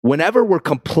whenever we're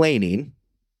complaining,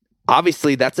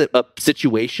 obviously that's a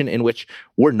situation in which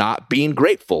we're not being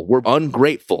grateful. We're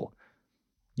ungrateful.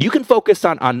 You can focus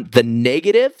on the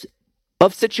negatives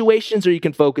of situations, or you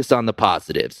can focus on the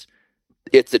positives.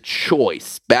 It's a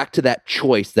choice. Back to that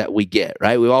choice that we get,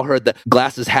 right? We've all heard the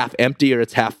glass is half empty or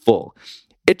it's half full.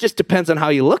 It just depends on how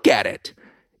you look at it.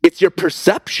 It's your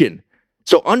perception.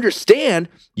 So understand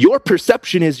your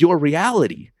perception is your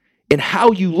reality. And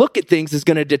how you look at things is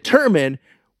going to determine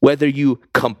whether you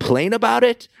complain about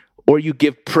it or you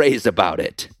give praise about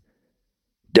it.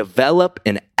 Develop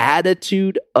an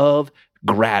attitude of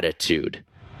gratitude.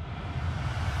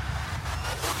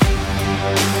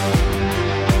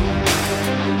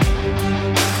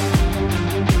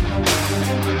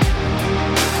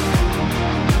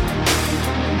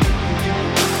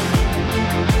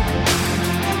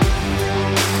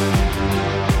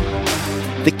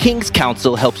 The King's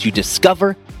Council helps you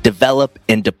discover, develop,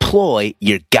 and deploy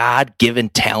your God-given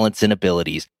talents and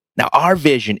abilities. Now, our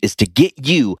vision is to get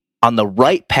you on the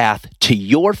right path to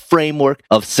your framework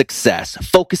of success,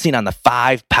 focusing on the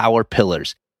 5 power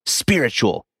pillars: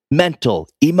 spiritual, mental,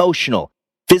 emotional,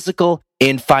 physical,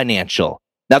 and financial.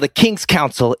 Now, the King's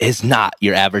Council is not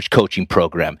your average coaching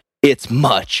program. It's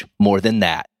much more than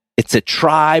that. It's a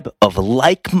tribe of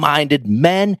like-minded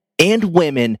men and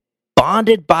women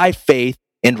bonded by faith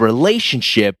and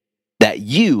relationship that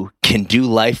you can do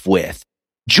life with.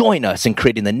 Join us in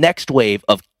creating the next wave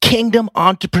of kingdom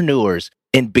entrepreneurs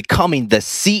and becoming the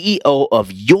CEO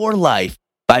of your life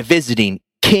by visiting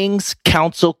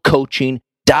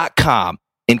kingscouncilcoaching.com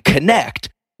and connect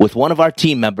with one of our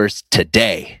team members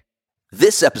today.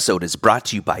 This episode is brought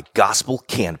to you by Gospel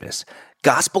Canvas.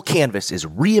 Gospel Canvas is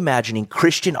reimagining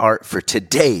Christian art for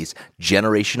today's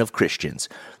generation of Christians.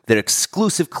 Their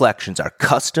exclusive collections are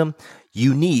custom,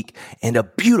 unique, and a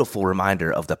beautiful reminder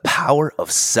of the power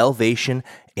of salvation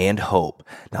and hope.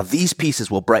 Now, these pieces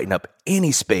will brighten up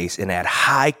any space and add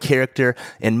high character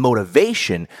and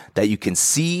motivation that you can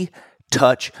see,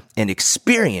 touch, and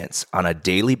experience on a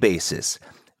daily basis.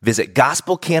 Visit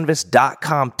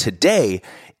gospelcanvas.com today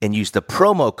and use the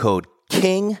promo code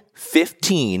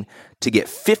KING15 to get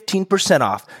 15%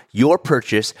 off your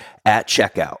purchase at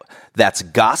checkout. That's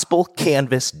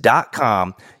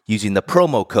gospelcanvas.com using the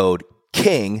promo code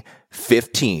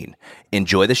KING15.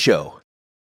 Enjoy the show.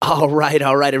 All right,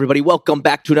 everybody. Welcome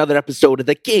back to another episode of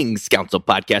the King's Council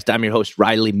podcast. I'm your host,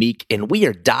 Riley Meek, and we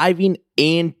are diving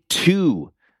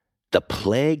into the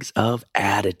plagues of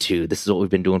attitude. This is what we've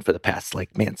been doing for the past,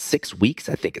 6 weeks.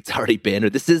 I think it's already been, or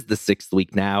this is the 6th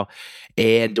week now.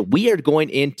 And we are going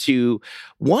into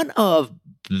one of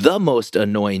the most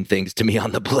annoying things to me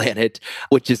on the planet,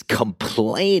 which is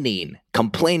complaining.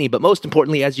 But most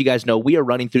importantly, as you guys know, we are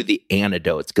running through the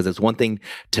antidotes, because it's one thing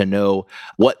to know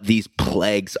what these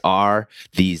plagues are,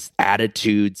 these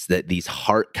attitudes, that these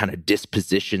heart kind of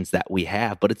dispositions that we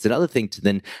have, but it's another thing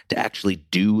to actually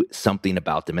do something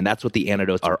about them. And that's what the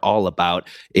antidotes are all about.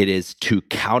 It is to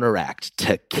counteract,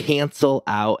 to cancel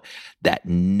out that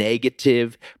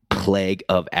negative plague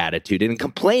of attitude. And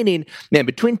complaining, man,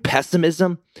 between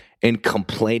pessimism and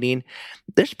complaining,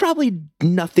 there's probably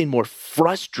nothing more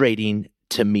frustrating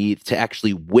to me to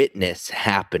actually witness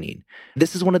happening.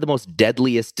 This is one of the most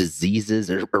deadliest diseases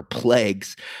or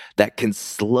plagues that can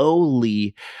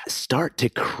slowly start to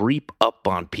creep up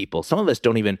on people. Some of us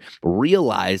don't even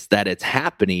realize that it's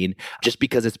happening just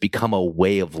because it's become a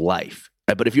way of life.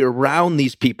 But if you're around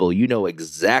these people, you know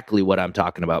exactly what I'm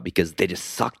talking about, because they just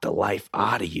suck the life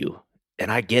out of you.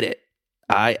 And I get it.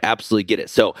 I absolutely get it.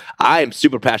 So I am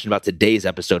super passionate about today's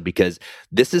episode, because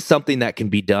this is something that can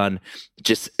be done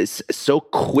just so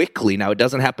quickly. Now, it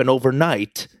doesn't happen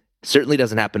overnight. Certainly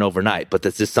doesn't happen overnight, but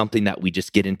this is something that we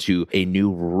just get into a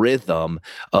new rhythm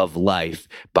of life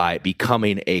by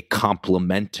becoming a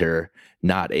complimenter,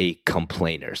 not a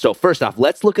complainer. So first off,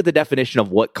 let's look at the definition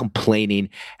of what complaining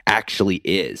actually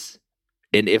is.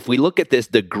 And if we look at this,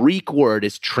 the Greek word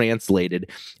is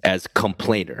translated as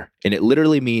complainer, and it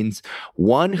literally means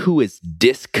one who is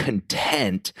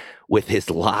discontent with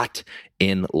his lot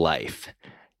in life.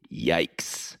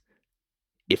 Yikes.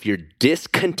 If you're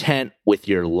discontent with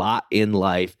your lot in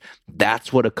life,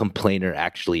 that's what a complainer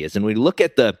actually is. And we look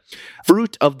at the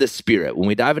fruit of the Spirit. When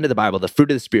we dive into the Bible, the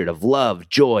fruit of the Spirit of love,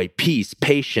 joy, peace,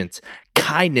 patience,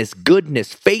 kindness,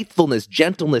 goodness, faithfulness,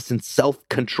 gentleness, and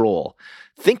self-control.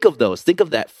 Think of those. Think of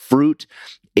that fruit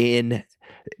in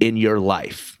your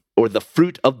life, or the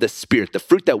fruit of the Spirit, the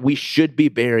fruit that we should be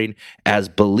bearing as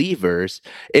believers.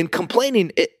 And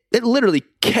complaining, it literally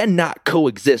cannot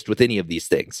coexist with any of these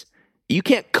things. You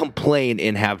can't complain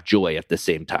and have joy at the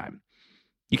same time.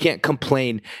 You can't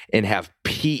complain and have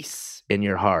peace in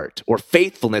your heart, or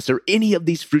faithfulness, or any of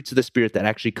these fruits of the Spirit that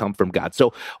actually come from God.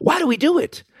 So why do we do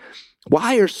it?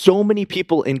 Why are so many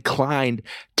people inclined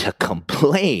to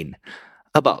complain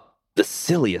about the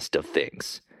silliest of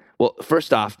things? Well,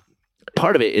 first off,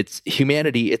 part of it, it's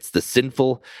humanity. It's the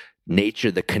sinful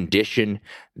nature, the condition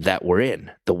that we're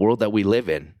in, the world that we live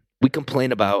in. We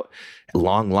complain about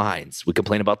long lines. We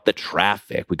complain about the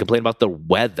traffic. We complain about the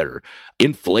weather,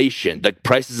 inflation, the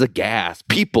prices of gas,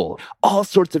 people, all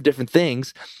sorts of different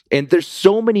things. And there's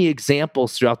so many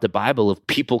examples throughout the Bible of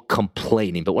people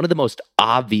complaining. But one of the most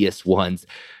obvious ones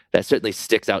that certainly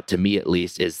sticks out to me, at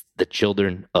least, is the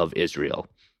children of Israel.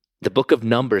 The book of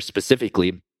Numbers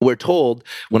specifically, we're told,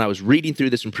 when I was reading through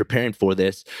this and preparing for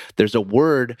this, there's a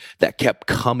word that kept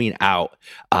coming out,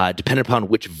 depending upon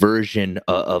which version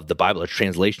of the Bible or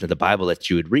translation of the Bible that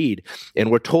you would read.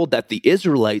 And we're told that the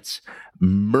Israelites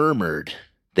murmured.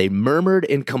 They murmured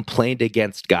and complained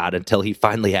against God until he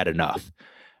finally had enough.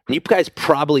 And you guys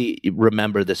probably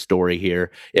remember the story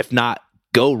here. If not,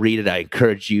 go read it. I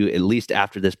encourage you, at least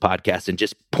after this podcast, and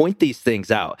just point these things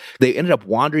out. They ended up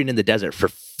wandering in the desert for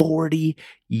 40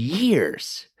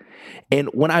 years. And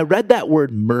when I read that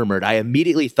word murmured, I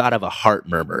immediately thought of a heart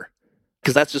murmur,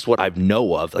 because that's just what I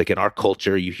know of. Like in our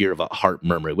culture, you hear about heart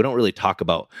murmuring. We don't really talk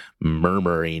about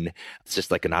murmuring. It's just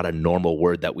like not a normal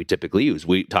word that we typically use.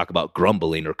 We talk about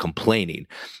grumbling or complaining.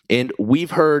 And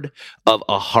we've heard of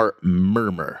a heart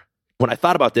murmur. When I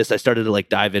thought about this, I started to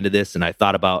dive into this, and I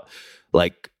thought about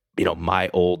my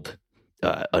old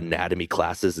anatomy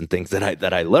classes and things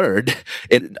that I learned.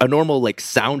 And a normal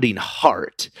sounding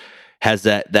heart has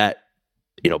that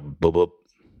boop, boop,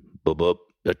 boop, boop,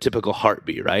 a typical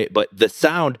heartbeat, right? But the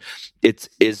sound,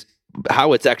 is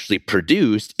how it's actually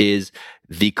produced is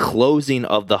the closing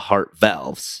of the heart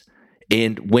valves.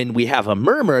 And when we have a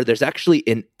murmur, there's actually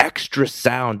an extra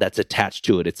sound that's attached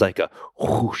to it. It's like a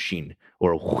whooshing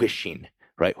or a whishing,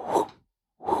 right?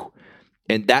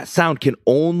 And that sound can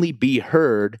only be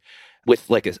heard with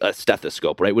a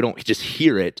stethoscope, right? We don't just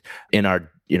hear it in our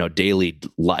daily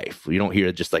life. You don't hear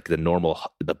it just the normal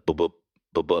the boop, boop,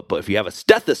 boop, boop. But if you have a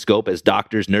stethoscope, as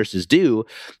doctors, nurses do,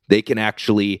 they can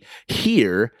actually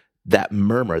hear that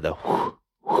murmur, the whoo,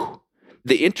 whoo.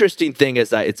 The interesting thing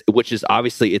is that which is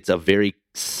obviously it's a very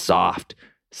soft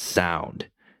sound.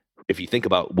 If you think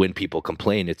about when people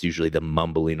complain, it's usually the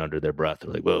mumbling under their breath.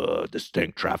 They're like, "Oh, this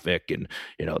stink traffic, and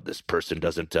this person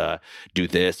doesn't do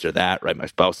this or that, right? My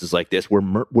spouse is like this." We're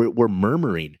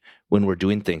murmuring when we're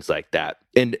doing things like that.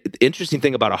 And the interesting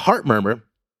thing about a heart murmur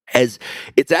is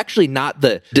it's actually not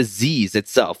the disease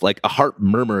itself. Like a heart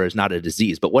murmur is not a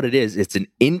disease, but what it is, it's an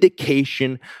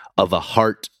indication of a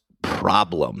heart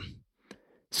problem.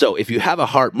 So if you have a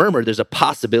heart murmur, there's a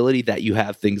possibility that you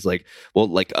have things like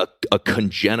a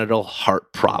congenital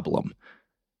heart problem.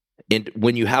 And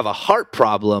when you have a heart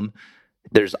problem,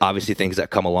 there's obviously things that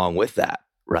come along with that,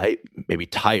 right? Maybe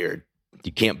tired.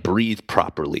 You can't breathe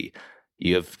properly.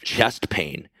 You have chest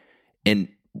pain. And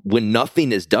when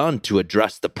nothing is done to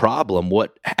address the problem,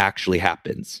 what actually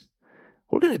happens?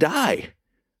 We're going to die.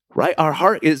 Right? Our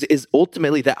heart is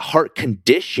ultimately, that heart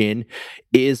condition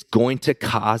is going to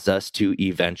cause us to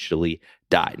eventually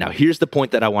die. Now, here's the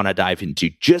point that I want to dive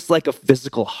into. Just like a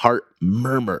physical heart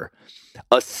murmur,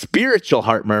 a spiritual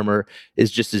heart murmur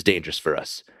is just as dangerous for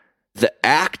us. The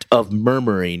act of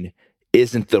murmuring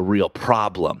isn't the real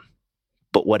problem,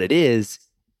 but what it is,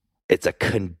 it's a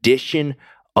condition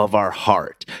of our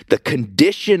heart. The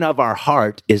condition of our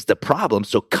heart is the problem.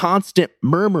 So constant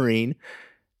murmuring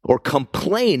or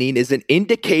complaining is an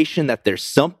indication that there's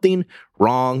something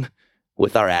wrong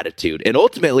with our attitude and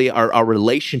ultimately our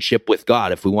relationship with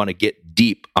God, if we want to get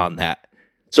deep on that.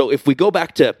 So if we go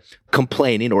back to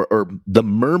complaining or the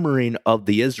murmuring of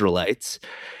the Israelites,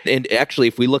 and actually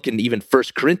if we look in even 1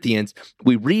 Corinthians,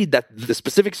 we read that the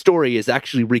specific story is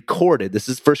actually recorded. This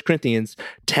is 1 Corinthians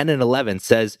 10 and 11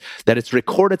 says that it's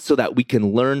recorded so that we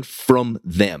can learn from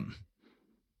them.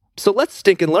 So let's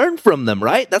stink and learn from them,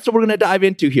 right? That's what we're going to dive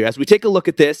into here. As we take a look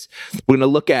at this, we're going to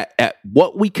look at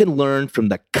what we can learn from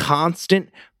the constant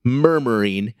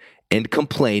murmuring and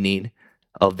complaining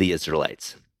of the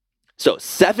Israelites. So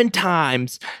 7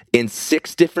 times in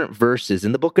 6 different verses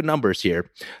in the book of Numbers here,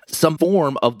 some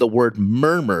form of the word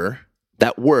murmur,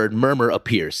 that word murmur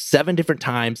appears 7 different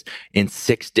times in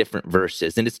 6 different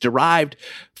verses. And it's derived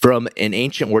from an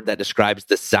ancient word that describes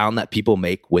the sound that people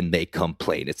make when they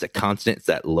complain. It's a constant, it's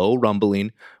that low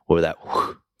rumbling or that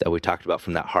whoosh that we talked about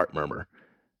from that heart murmur.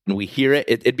 And we hear it,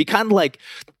 it'd be kind of like,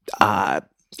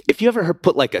 if you ever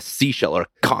put a seashell or a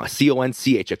conch,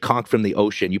 C-O-N-C-H, a conch from the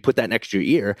ocean, you put that next to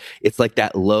your ear, it's like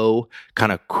that low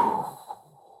kind of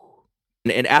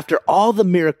And after all the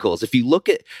miracles, if you look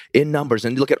at in Numbers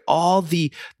and look at all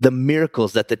the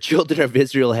miracles that the children of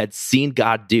Israel had seen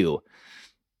God do,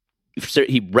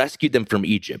 he rescued them from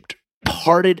Egypt,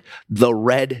 parted the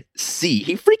Red Sea.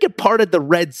 He freaking parted the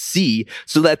Red Sea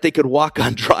so that they could walk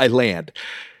on dry land.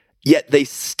 Yet they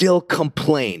still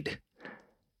complained.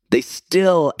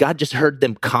 God just heard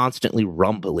them constantly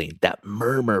rumbling, that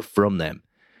murmur from them.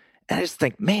 And I just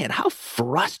think, man, how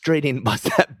frustrating must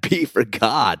that be for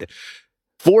God?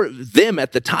 For them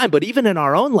at the time, but even in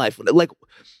our own life, like,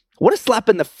 what a slap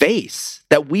in the face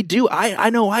that we do.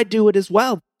 I know I do it as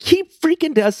well. He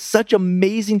freaking does such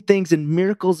amazing things and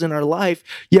miracles in our life,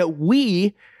 yet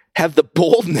we have the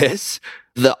boldness,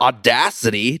 the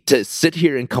audacity to sit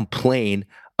here and complain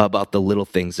about the little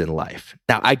things in life.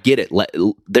 Now, I get it.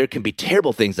 There can be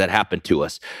terrible things that happen to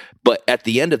us, but at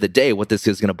the end of the day, what this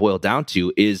is going to boil down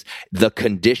to is the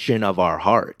condition of our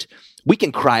heart. We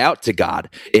can cry out to God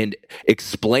and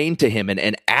explain to him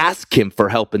and ask him for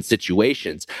help in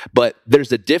situations. But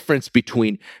there's a difference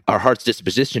between our heart's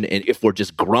disposition and if we're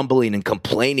just grumbling and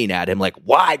complaining at him, like,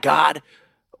 why, God?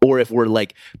 Or if we're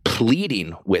like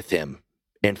pleading with him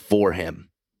and for him.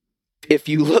 If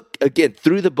you look again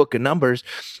through the book of Numbers,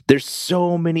 there's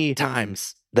so many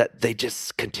times that they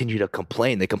just continue to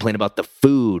complain. They complain about the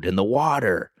food and the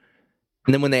water.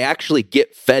 And then when they actually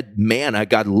get fed manna,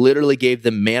 God literally gave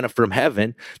them manna from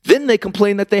heaven, then they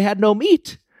complained that they had no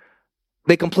meat.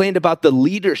 They complained about the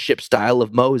leadership style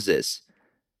of Moses.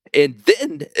 And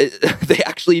then they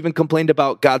actually even complained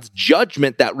about God's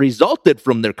judgment that resulted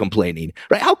from their complaining,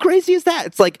 right? How crazy is that?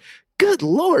 It's like, good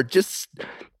Lord, just,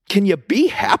 can you be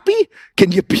happy?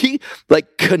 Can you be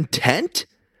like content?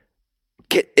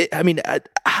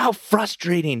 How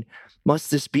frustrating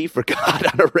must this be for God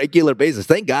on a regular basis?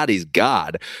 Thank God he's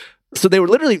God. So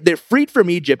they're freed from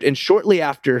Egypt. And shortly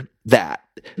after that,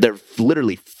 they're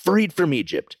literally freed from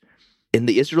Egypt. And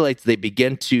the Israelites, they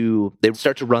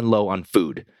start to run low on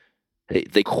food.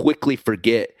 They quickly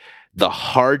forget the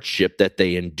hardship that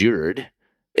they endured.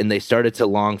 And they started to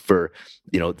long for,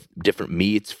 different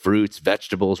meats, fruits,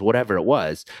 vegetables, whatever it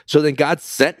was. So then God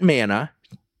sent manna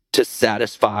to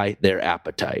satisfy their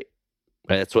appetite.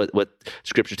 Right? That's what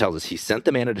Scripture tells us. He sent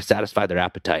the manna to satisfy their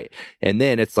appetite. And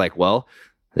then it's like, well,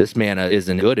 this manna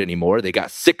isn't good anymore. They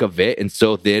got sick of it. And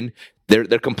so then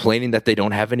they're complaining that they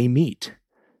don't have any meat.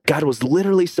 God was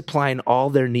literally supplying all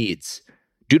their needs.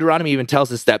 Deuteronomy even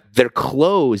tells us that their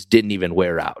clothes didn't even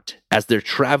wear out. As they're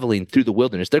traveling through the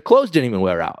wilderness, their clothes didn't even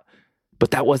wear out.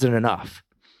 But that wasn't enough.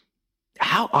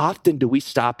 How often do we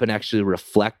stop and actually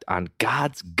reflect on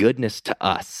God's goodness to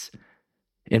us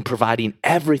in providing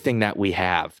everything that we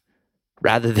have,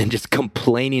 rather than just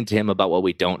complaining to him about what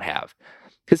we don't have?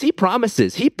 Because he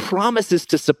promises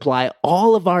to supply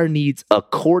all of our needs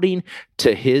according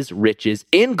to his riches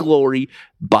in glory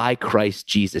by Christ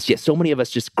Jesus. Yet so many of us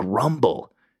just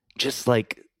grumble, just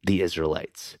like the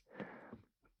Israelites.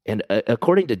 And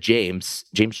according to James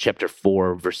chapter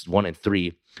 4, verses 1 and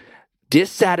 3,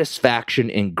 dissatisfaction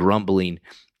and grumbling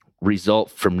result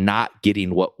from not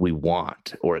getting what we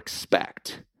want or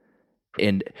expect.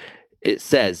 And it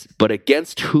says, but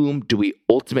against whom do we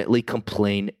ultimately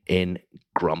complain and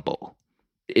grumble?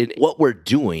 And what we're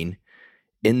doing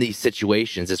in these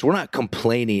situations is we're not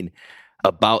complaining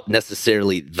about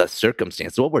necessarily the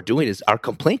circumstance. What we're doing is our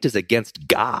complaint is against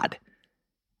God.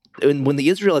 And when the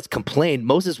Israelites complained,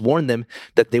 Moses warned them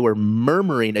that they were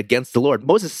murmuring against the Lord.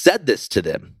 Moses said this to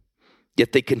them,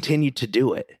 yet they continued to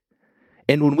do it.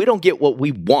 And when we don't get what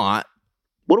we want,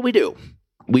 what do?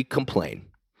 We complain.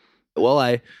 Well,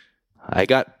 I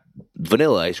got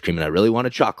vanilla ice cream and I really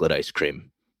wanted chocolate ice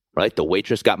cream, right? The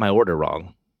waitress got my order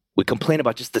wrong. We complain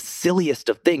about just the silliest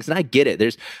of things. And I get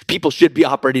it. People should be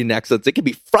operating in excellence. It can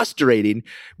be frustrating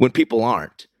when people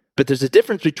aren't. But there's a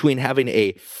difference between having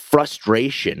a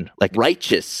frustration, like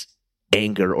righteous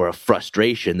anger or a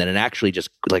frustration, than an actually just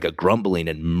like a grumbling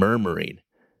and murmuring.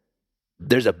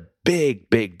 There's a big,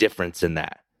 big difference in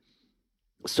that.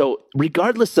 So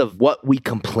regardless of what we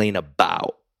complain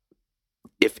about,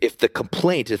 if the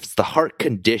complaint, if it's the heart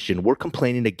condition, we're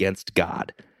complaining against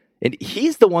God. And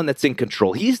he's the one that's in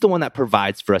control. He's the one that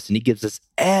provides for us, and he gives us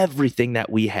everything that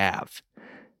we have.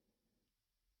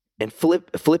 And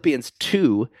Philippians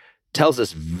 2 tells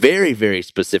us very, very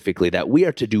specifically that we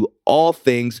are to do all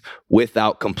things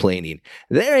without complaining.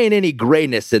 There ain't any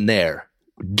grayness in there.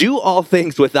 Do all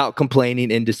things without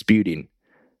complaining and disputing,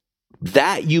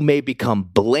 that you may become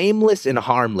blameless and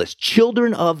harmless,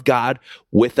 children of God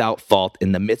without fault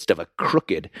in the midst of a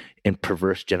crooked and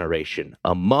perverse generation,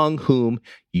 among whom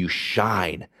you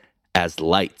shine as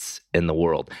lights in the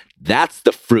world. That's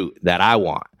the fruit that I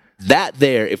want. that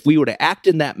there, if we were to act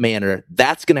in that manner,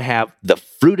 that's going to have the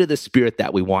fruit of the Spirit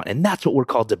that we want. And that's what we're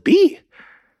called to be.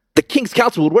 The King's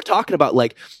Counsel, we're talking about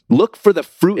like, look for the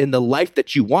fruit in the life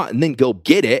that you want and then go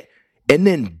get it and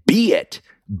then be it.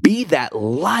 Be that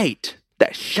light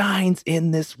that shines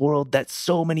in this world that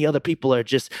so many other people are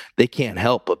just, they can't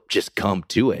help but just come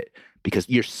to it because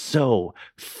you're so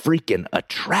freaking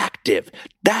attractive.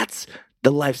 That's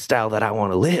the lifestyle that I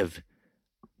want to live.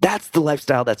 That's the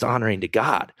lifestyle that's honoring to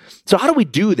God. So how do we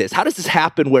do this? How does this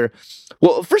happen where,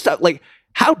 well, first off, like,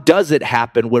 how does it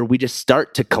happen where we just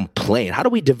start to complain? How do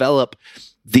we develop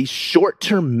these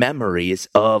short-term memories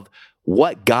of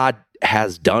what God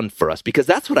has done for us? Because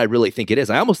that's what I really think it is.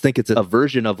 I almost think it's a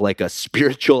version of like a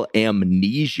spiritual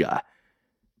amnesia.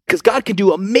 Because God can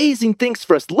do amazing things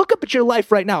for us. Look up at your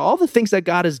life right now, all the things that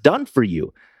God has done for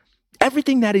you.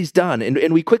 Everything that he's done.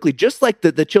 And we quickly, just like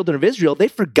the children of Israel, they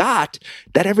forgot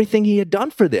that everything he had done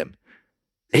for them.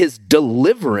 His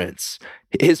deliverance,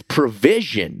 his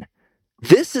provision.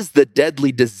 This is the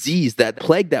deadly disease, that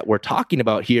plague that we're talking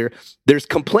about here. There's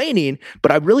complaining,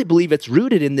 but I really believe it's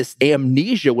rooted in this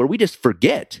amnesia where we just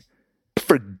forget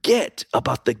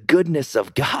about the goodness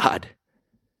of God.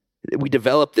 We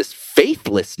develop this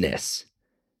faithlessness,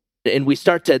 and we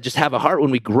start to just have a heart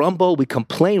when we grumble, we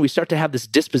complain, we start to have this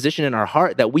disposition in our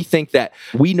heart that we think that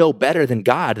we know better than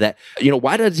God, that,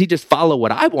 why does he just follow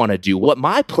what I want to do, what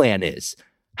my plan is?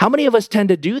 How many of us tend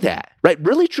to do that, right?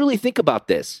 Really, truly think about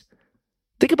this.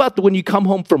 Think about when you come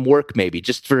home from work, maybe,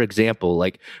 just for example,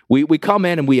 like we come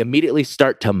in and we immediately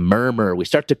start to murmur. We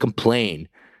start to complain.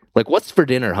 Like, what's for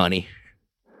dinner, honey?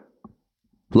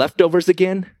 Leftovers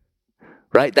again?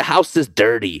 Right? The house is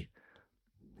dirty.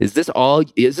 Is this all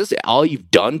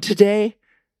you've done today?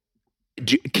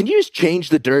 Can you just change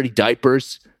the dirty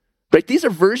diapers? Right? These are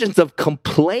versions of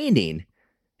complaining.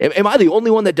 Am I the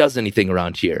only one that does anything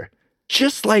around here?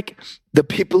 Just like the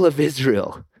people of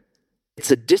Israel. It's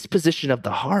a disposition of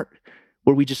the heart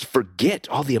where we just forget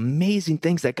all the amazing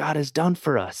things that God has done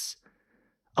for us.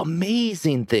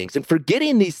 Amazing things. And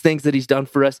forgetting these things that he's done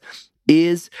for us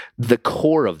is the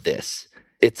core of this.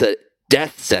 It's a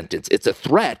death sentence. It's a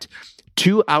threat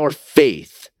to our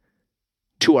faith,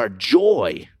 to our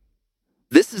joy.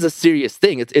 This is a serious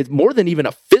thing. It's more than even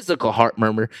a physical heart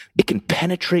murmur. It can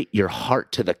penetrate your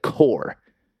heart to the core,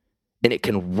 and it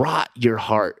can rot your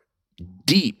heart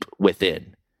deep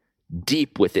within.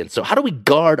 So how do we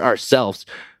guard ourselves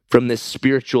from this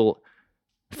spiritual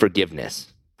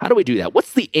forgiveness? How do we do that?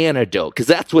 What's the antidote? Because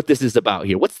that's what this is about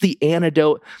here. What's the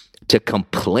antidote to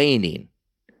complaining?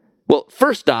 Well,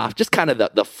 first off, just kind of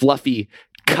the fluffy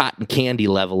cotton candy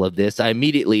level of this, I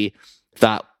immediately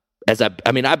thought,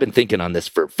 I've been thinking on this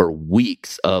for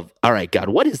weeks of, all right, God,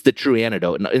 what is the true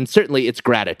antidote? And certainly it's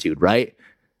gratitude, right?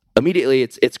 Immediately,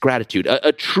 it's gratitude.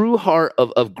 A true heart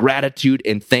of gratitude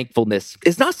and thankfulness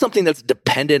is not something that's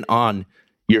dependent on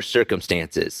your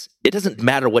circumstances. It doesn't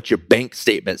matter what your bank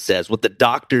statement says, what the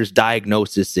doctor's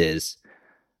diagnosis is,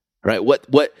 right? What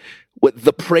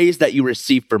the praise that you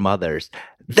receive from others.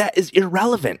 That is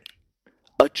irrelevant.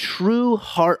 A true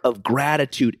heart of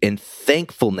gratitude and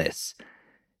thankfulness.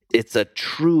 It's a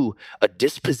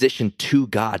disposition to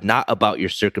God, not about your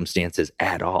circumstances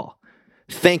at all.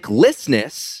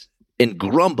 Thanklessness and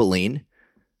grumbling,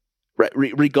 right,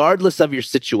 regardless of your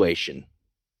situation,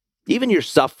 even your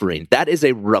suffering, that is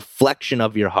a reflection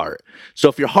of your heart. So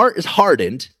if your heart is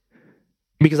hardened,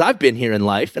 because I've been here in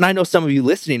life, and I know some of you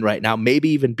listening right now maybe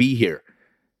even be here.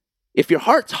 If your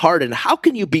heart's hardened, how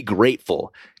can you be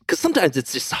grateful? Because sometimes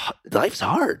it's just, life's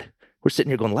hard. We're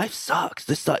sitting here going, life sucks.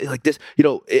 This like this,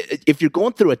 if you're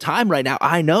going through a time right now,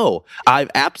 I know I've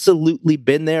absolutely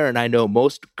been there. And I know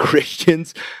most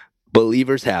Christians,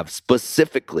 believers have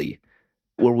specifically,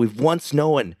 where we've once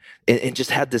known and just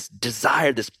had this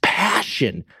desire, this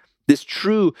passion, this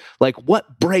true, like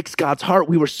what breaks God's heart?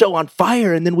 We were so on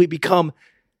fire and then we become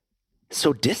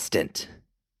so distant.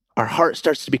 Our heart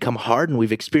starts to become hardened.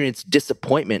 We've experienced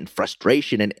disappointment and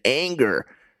frustration and anger.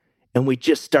 And we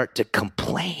just start to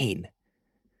complain.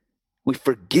 We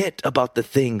forget about the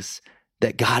things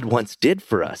that God once did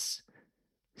for us.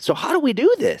 So how do we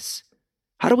do this?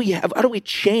 How do we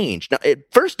change? Now,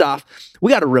 first off,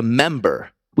 we got to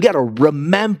remember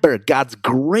God's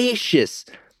gracious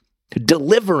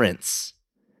deliverance,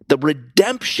 the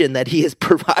redemption that he has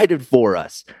provided for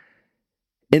us.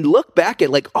 And look back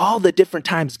at like all the different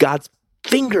times God's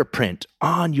fingerprint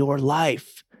on your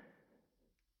life.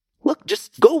 Look,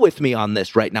 just go with me on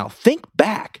this right now. Think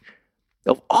back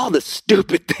of all the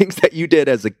stupid things that you did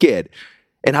as a kid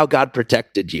and how God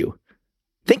protected you.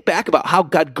 Think back about how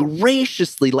God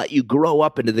graciously let you grow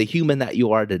up into the human that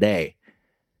you are today.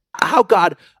 how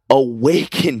God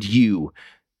awakened you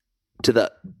to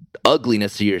the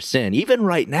ugliness of your sin, even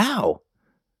right now.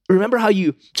 Remember how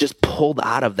you just pulled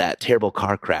out of that terrible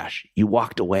car crash? You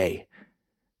walked away.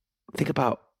 Think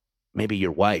about maybe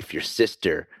your wife, your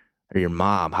sister, or your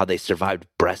mom, how they survived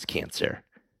breast cancer.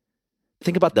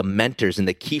 Think about the mentors and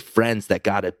the key friends that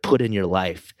God had put in your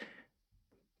life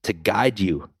to guide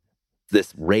you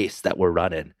this race that we're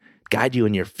running, guide you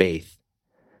in your faith.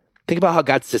 Think about how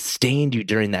God sustained you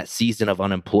during that season of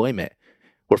unemployment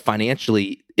where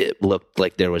financially it looked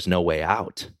like there was no way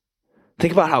out.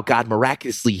 Think about how God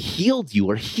miraculously healed you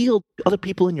or healed other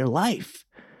people in your life.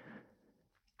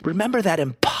 Remember that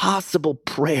impossible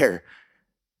prayer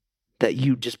that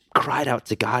you just cried out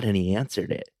to God and he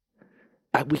answered it.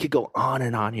 We could go on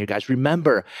and on here, guys.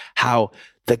 Remember how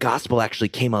the gospel actually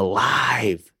came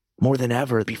alive more than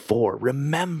ever before.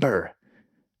 Remember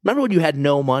when you had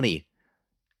no money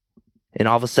and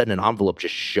all of a sudden an envelope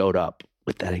just showed up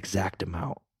with that exact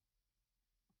amount.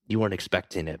 You weren't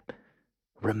expecting it.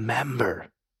 Remember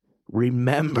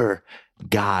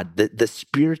God. The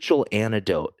spiritual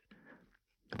antidote,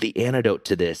 the antidote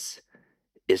to this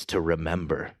is to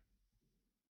remember.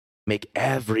 Make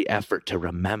every effort to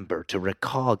remember, to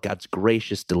recall God's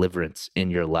gracious deliverance in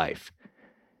your life.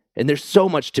 And there's so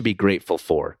much to be grateful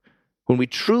for. When we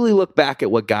truly look back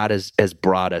at what God has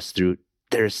brought us through,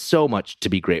 there's so much to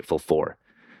be grateful for.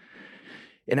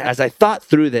 And as I thought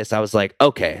through this, I was like,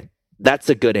 okay, that's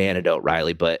a good antidote,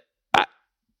 Riley, but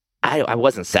I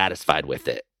wasn't satisfied with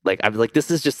it. I was like, this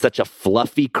is just such a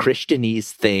fluffy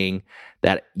Christianese thing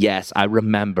that, yes, I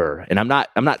remember. And I'm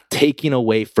not taking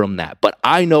away from that, but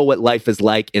I know what life is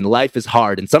like, and life is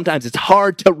hard. And sometimes it's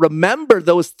hard to remember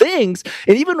those things.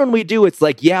 And even when we do, it's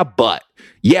like, yeah, but.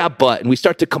 And we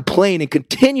start to complain and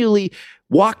continually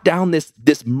walk down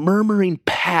this murmuring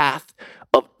path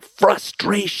of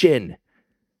frustration.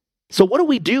 So what do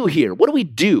we do here? What do we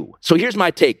do? So here's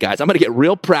my take, guys. I'm going to get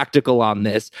real practical on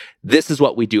this. This is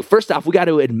what we do. First off, we got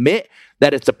to admit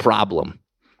that it's a problem.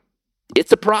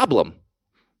 It's a problem.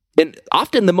 And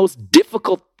often the most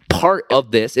difficult part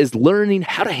of this is learning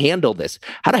how to handle this,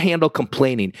 how to handle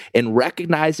complaining and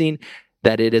recognizing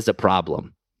that it is a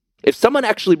problem. If someone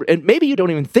actually, and maybe you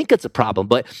don't even think it's a problem,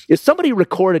 but if somebody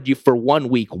recorded you for 1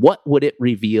 week, what would it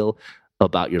reveal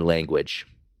about your language?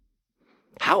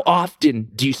 How often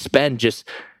do you spend just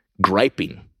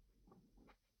griping,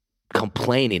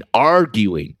 complaining,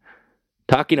 arguing,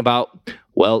 talking about,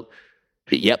 well,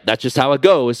 yep, that's just how it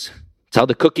goes. It's how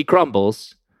the cookie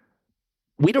crumbles.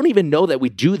 We don't even know that we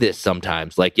do this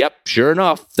sometimes. Like, yep, sure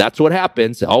enough, that's what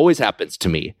happens. It always happens to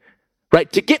me,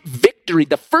 right? To get victory,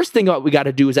 the first thing we got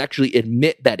to do is actually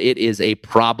admit that it is a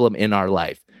problem in our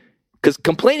life. Because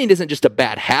complaining isn't just a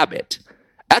bad habit.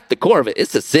 At the core of it,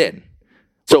 it's a sin.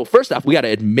 So first off, we got to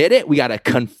admit it. We got to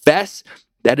confess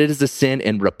that it is a sin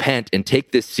and repent and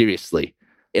take this seriously.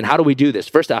 And how do we do this?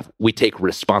 First off, we take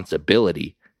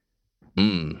responsibility.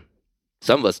 Some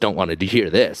of us don't want to hear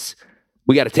this.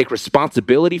 We got to take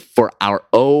responsibility for our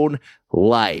own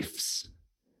lives.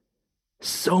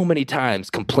 So many times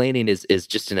complaining is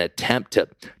just an attempt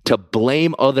to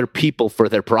blame other people for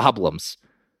their problems.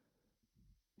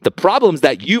 The problems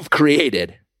that you've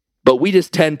created. But we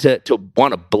just tend to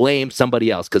want to blame somebody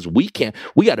else because we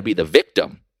got to be the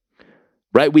victim,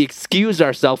 right? We excuse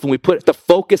ourselves and we put the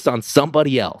focus on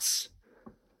somebody else.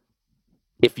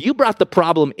 If you brought the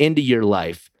problem into your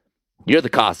life, you're the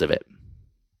cause of it.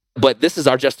 But this is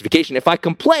our justification. If I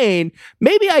complain,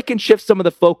 maybe I can shift some of the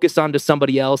focus onto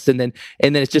somebody else and then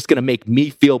it's just going to make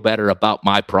me feel better about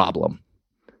my problem.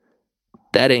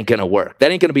 That ain't going to work. That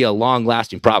ain't going to be a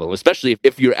long-lasting problem, especially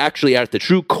if you're actually at the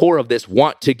true core of this,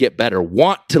 want to get better,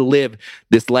 want to live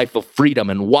this life of freedom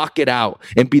and walk it out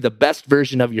and be the best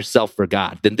version of yourself for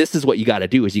God. Then this is what you got to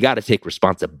do is you got to take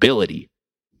responsibility.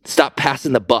 Stop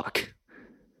passing the buck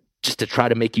just to try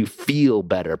to make you feel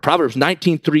better. Proverbs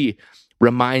 19:3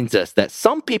 reminds us that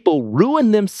some people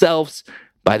ruin themselves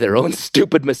by their own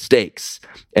stupid mistakes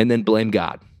and then blame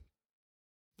God.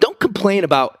 Don't complain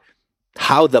about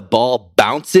how the ball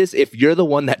bounces if you're the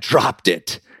one that dropped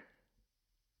it.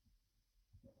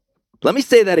 Let me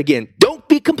say that again. Don't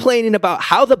be complaining about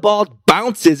how the ball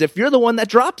bounces if you're the one that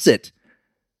drops it.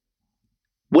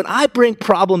 When I bring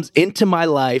problems into my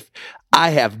life, I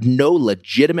have no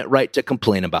legitimate right to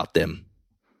complain about them.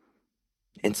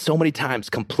 And so many times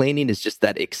complaining is just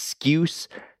that excuse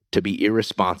to be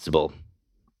irresponsible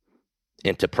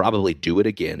and to probably do it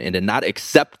again and to not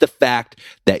accept the fact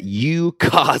that you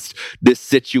caused this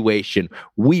situation.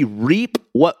 We reap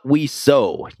what we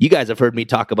sow. You guys have heard me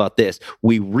talk about this.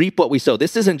 We reap what we sow.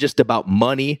 This isn't just about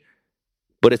money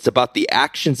but it's about the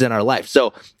actions in our life.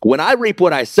 So when I reap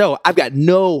what I sow, I've got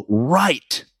no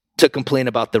right to complain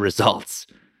about the results.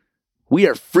 We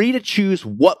are free to choose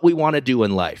what we want to do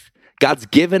in life. God's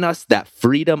given us that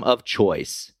freedom of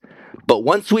choice. But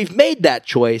once we've made that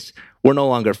choice, we're no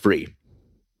longer free.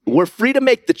 We're free to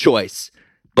make the choice,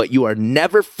 but you are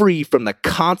never free from the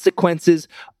consequences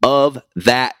of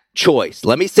that choice.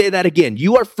 Let me say that again.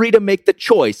 You are free to make the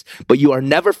choice, but you are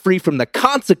never free from the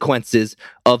consequences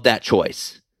of that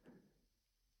choice.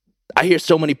 I hear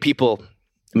so many people,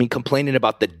 complaining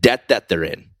about the debt that they're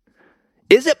in.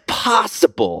 Is it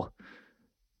possible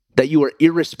that you are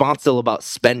irresponsible about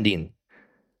spending?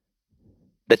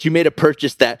 That you made a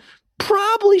purchase that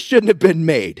probably shouldn't have been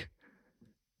made?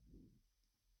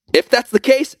 If that's the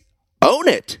case, own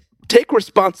it. Take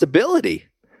responsibility.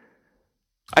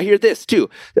 I hear this too.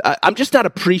 I'm just not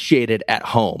appreciated at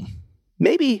home.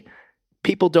 Maybe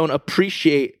people don't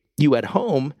appreciate you at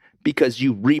home because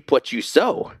you reap what you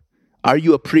sow. Are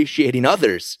you appreciating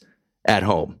others at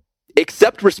home?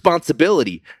 Accept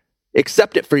responsibility.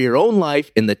 Accept it for your own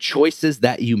life and the choices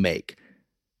that you make.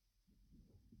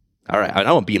 All right, I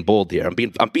know I'm being bold here.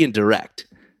 I'm being direct,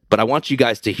 but I want you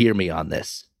guys to hear me on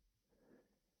this.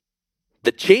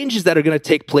 The changes that are going to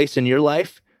take place in your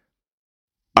life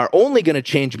are only going to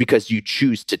change because you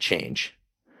choose to change.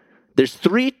 There's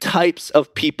 3 types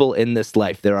of people in this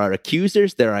life. There are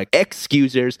accusers, there are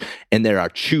excusers, and there are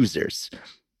choosers.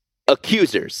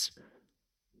 Accusers.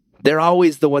 They're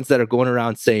always the ones that are going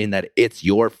around saying that it's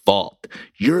your fault.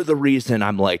 You're the reason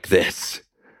I'm like this.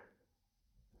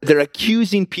 They're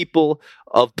accusing people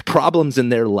of problems in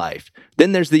their life.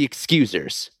 Then there's the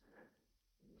excusers.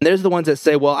 There's the ones that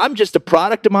say, well, I'm just a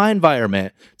product of my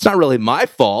environment. It's not really my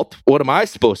fault. What am I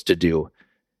supposed to do?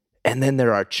 And then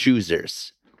there are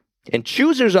choosers. And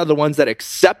choosers are the ones that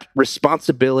accept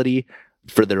responsibility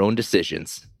for their own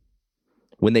decisions.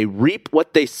 When they reap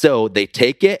what they sow, they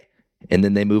take it and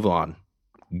then they move on.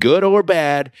 Good or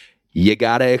bad, you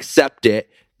got to accept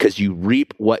it because you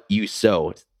reap what you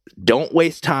sow. Don't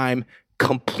waste time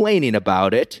complaining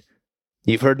about it.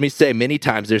 You've heard me say many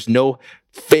times, there's no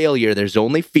failure, there's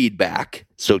only feedback.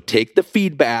 So take the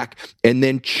feedback and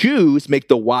then make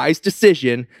the wise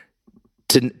decision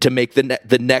to make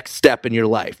the next step in your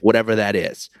life, whatever that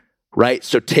is, right?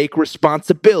 So take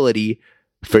responsibility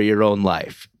for your own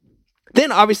life.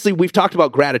 Then obviously we've talked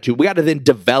about gratitude. We got to then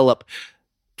develop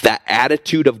that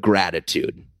attitude of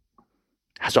gratitude.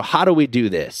 So how do we do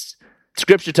this?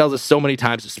 Scripture tells us so many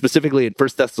times, specifically in 1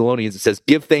 Thessalonians, it says,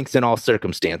 give thanks in all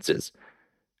circumstances,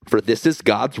 for this is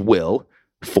God's will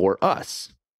for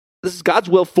us. This is God's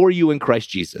will for you in Christ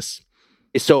Jesus.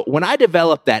 So when I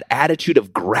develop that attitude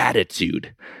of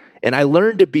gratitude and I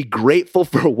learn to be grateful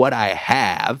for what I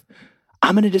have,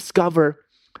 I'm going to discover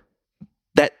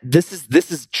that this is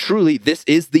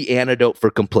the antidote for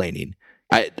complaining.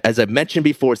 As I mentioned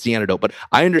before, it's the antidote, but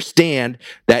I understand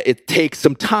that it takes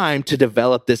some time to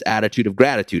develop this attitude of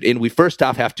gratitude. And we first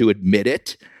off have to admit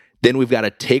it. Then we've got to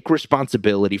take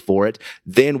responsibility for it.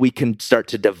 Then we can start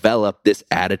to develop this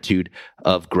attitude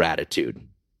of gratitude.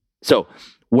 So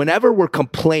whenever we're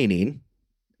complaining,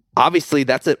 obviously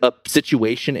that's a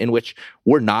situation in which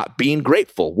we're not being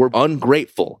grateful. We're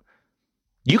ungrateful.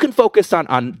 You can focus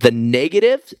on the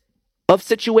negatives of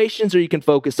situations or you can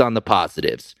focus on the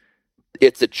positives.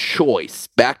 It's a choice.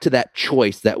 Back to that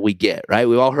choice that we get, right?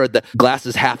 We've all heard the glass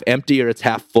is half empty or it's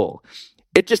half full.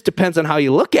 It just depends on how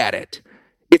you look at it.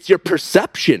 It's your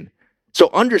perception. So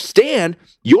understand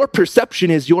your perception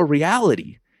is your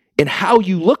reality. And how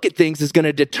you look at things is going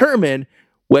to determine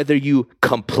whether you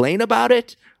complain about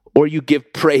it or you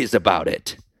give praise about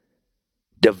it.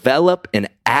 Develop an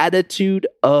attitude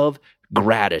of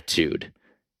gratitude.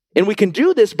 And we can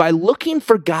do this by looking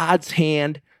for God's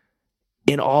hand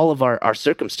in all of our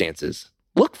circumstances.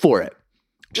 Look for it.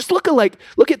 Just look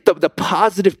at the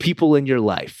positive people in your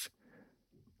life.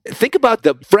 Think about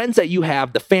the friends that you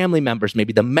have, the family members,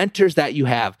 maybe the mentors that you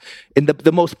have, and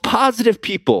the most positive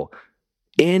people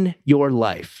in your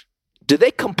life. Do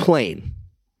they complain?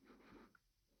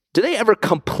 Do they ever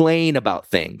complain about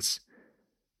things?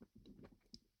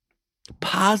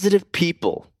 Positive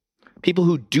people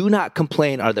who do not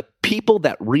complain are the people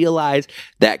that realize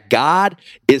that God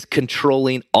is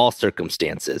controlling all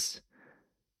circumstances.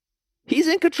 He's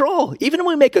in control. Even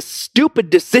when we make a stupid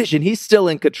decision, he's still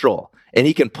in control. And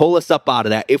he can pull us up out of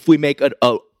that if we make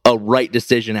a right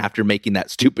decision after making that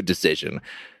stupid decision.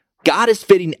 God is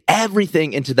fitting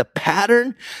everything into the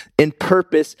pattern and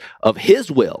purpose of his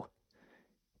will.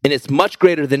 And it's much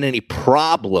greater than any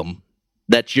problem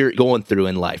that you're going through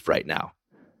in life right now.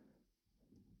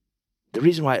 The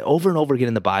reason why over and over again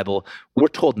in the Bible, we're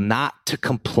told not to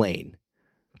complain.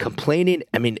 Complaining,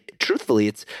 I mean, truthfully,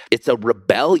 it's a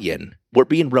rebellion. We're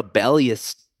being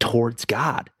rebellious towards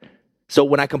God. So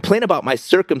when I complain about my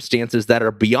circumstances that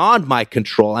are beyond my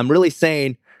control, I'm really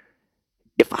saying,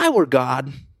 if I were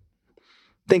God,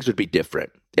 things would be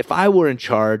different. If I were in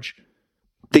charge,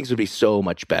 things would be so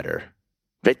much better.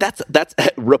 Right? That's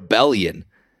rebellion.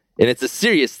 And it's a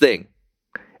serious thing.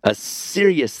 A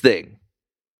serious thing.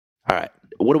 All right.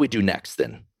 What do we do next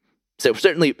then? So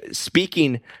certainly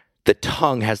speaking, the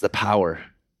tongue has the power.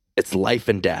 It's life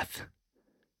and death.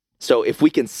 So if we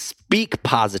can speak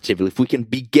positively, if we can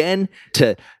begin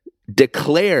to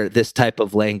declare this type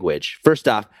of language, first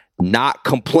off, not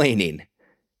complaining,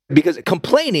 because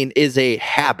complaining is a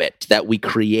habit that we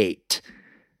create.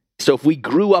 So if we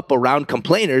grew up around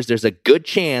complainers, there's a good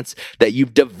chance that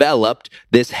you've developed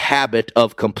this habit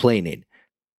of complaining.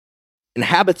 And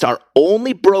habits are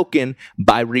only broken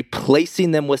by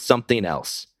replacing them with something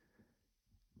else.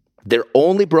 They're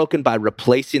only broken by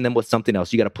replacing them with something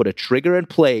else. You got to put a trigger in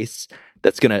place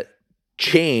that's going to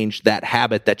change that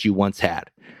habit that you once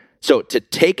had. So to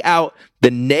take out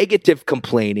the negative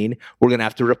complaining, we're going to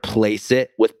have to replace it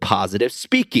with positive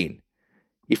speaking.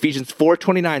 Ephesians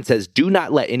 4:29 says, "Do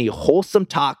not let any wholesome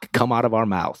talk come out of our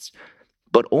mouths,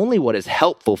 but only what is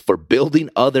helpful for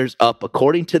building others up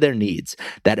according to their needs,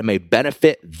 that it may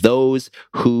benefit those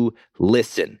who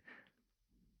listen."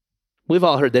 We've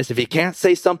all heard this. If you can't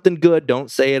say something good, don't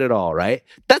say it at all, right?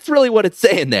 That's really what it's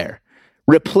saying there.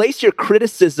 Replace your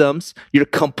criticisms, your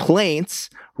complaints,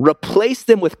 replace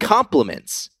them with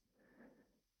compliments.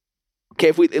 Okay,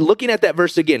 if we looking at that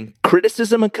verse again,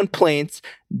 criticism and complaints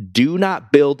do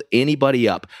not build anybody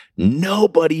up.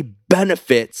 Nobody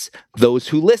benefits those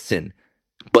who listen,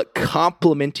 but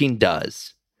complimenting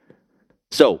does.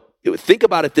 So think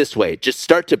about it this way. Just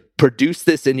start to produce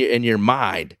this in your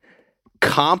mind.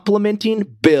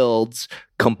 Complimenting builds,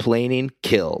 complaining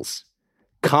kills.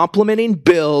 Complimenting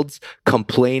builds,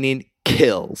 complaining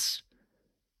kills.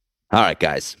 All right,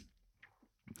 guys.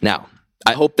 Now,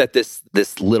 I hope that this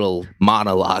little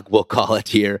monologue, we'll call it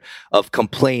here, of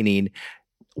complaining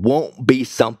won't be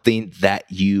something that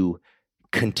you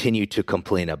continue to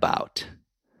complain about,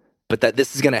 but that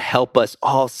this is going to help us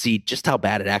all see just how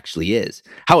bad it actually is,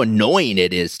 how annoying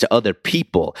it is to other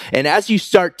people. And as you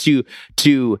start to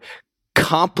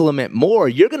compliment more,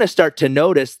 you're going to start to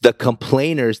notice the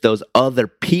complainers, those other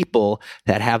people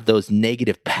that have those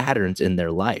negative patterns in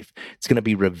their life. It's going to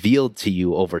be revealed to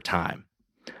you over time.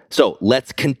 So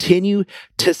let's continue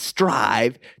to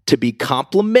strive to be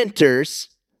complimenters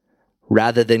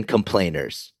rather than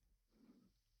complainers.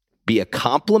 Be a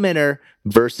complimenter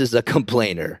versus a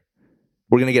complainer.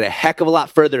 We're going to get a heck of a lot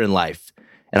further in life.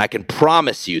 And I can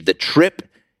promise you the trip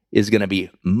is going to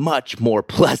be much more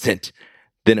pleasant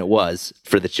than it was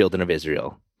for the children of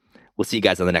Israel. We'll see you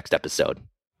guys on the next episode.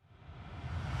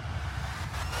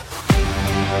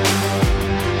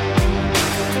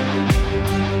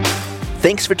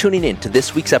 Thanks for tuning in to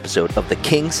this week's episode of the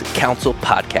King's Council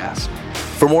Podcast.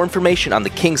 For more information on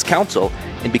the King's Council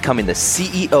and becoming the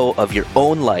CEO of your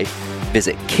own life,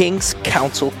 visit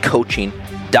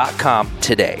kingscouncilcoaching.com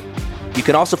today. You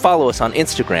can also follow us on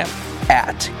Instagram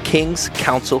at King's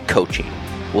Council Coaching.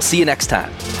 We'll see you next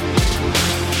time.